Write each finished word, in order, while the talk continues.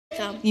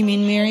come. You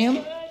mean Miriam?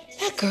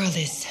 That girl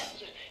is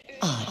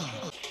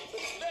odd.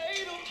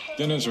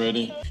 Dinner's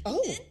ready.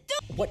 Oh,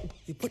 what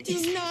is...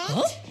 Do not.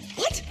 Huh?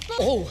 What?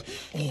 Oh,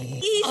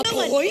 He's a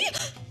someone. boy?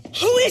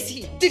 Who is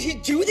he? Did he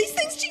do these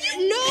things to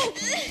you? No,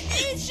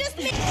 it's just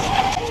me.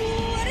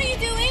 What are you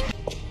doing?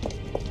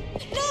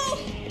 No.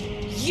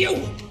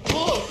 You!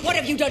 Oh, what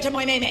have you done to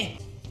my Meme?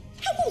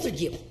 How old are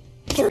you?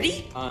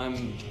 30?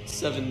 I'm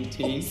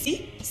 17.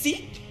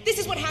 See? This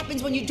is what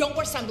happens when you don't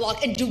wear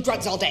sunblock and do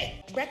drugs all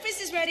day.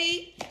 Breakfast is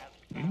ready.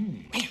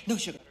 No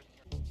sugar.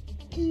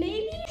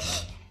 Maybe.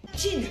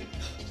 Gin!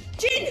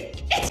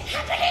 It's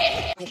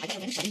happening! I gotta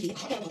finish studying the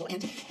hot water bottle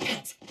and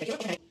pants. Regular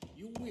overnight.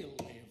 You will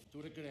live to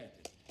regret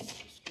it.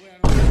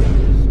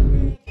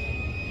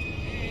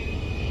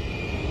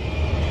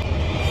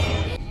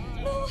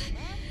 No,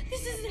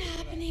 this isn't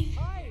happening.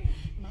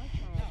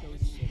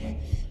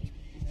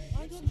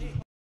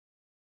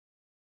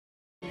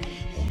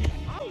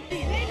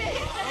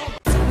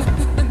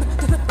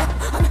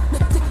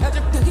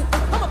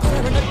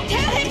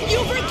 Tell him you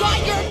forgot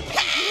your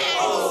pants!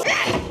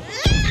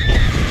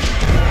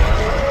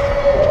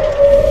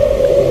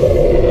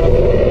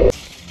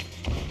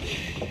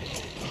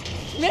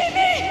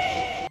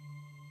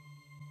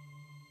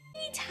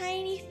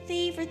 Tiny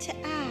favor to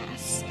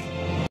ask.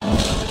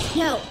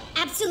 No,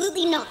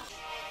 absolutely not.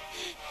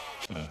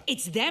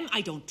 It's them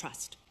I don't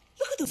trust.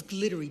 Look at those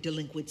glittery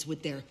delinquents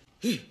with their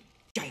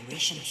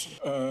gyrations.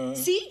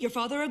 See, your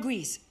father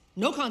agrees.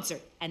 No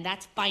concert, and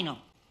that's final.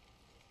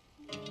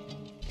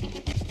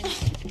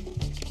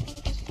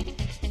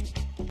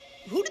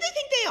 Who do they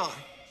think they are?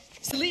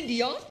 Celine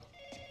Dion?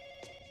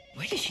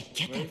 Where did she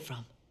get that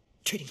from?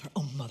 Treating her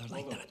own mother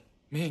like that.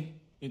 Ming,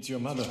 it's your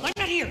mother. I'm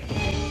not here.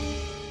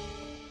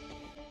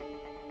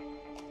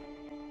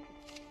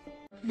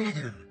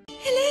 Mother.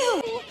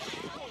 Hello.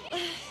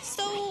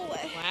 So.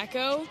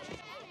 Wacko?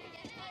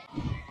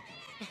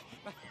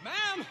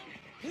 Ma'am!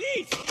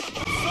 Please!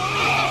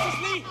 Sorry, Mrs.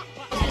 Lee!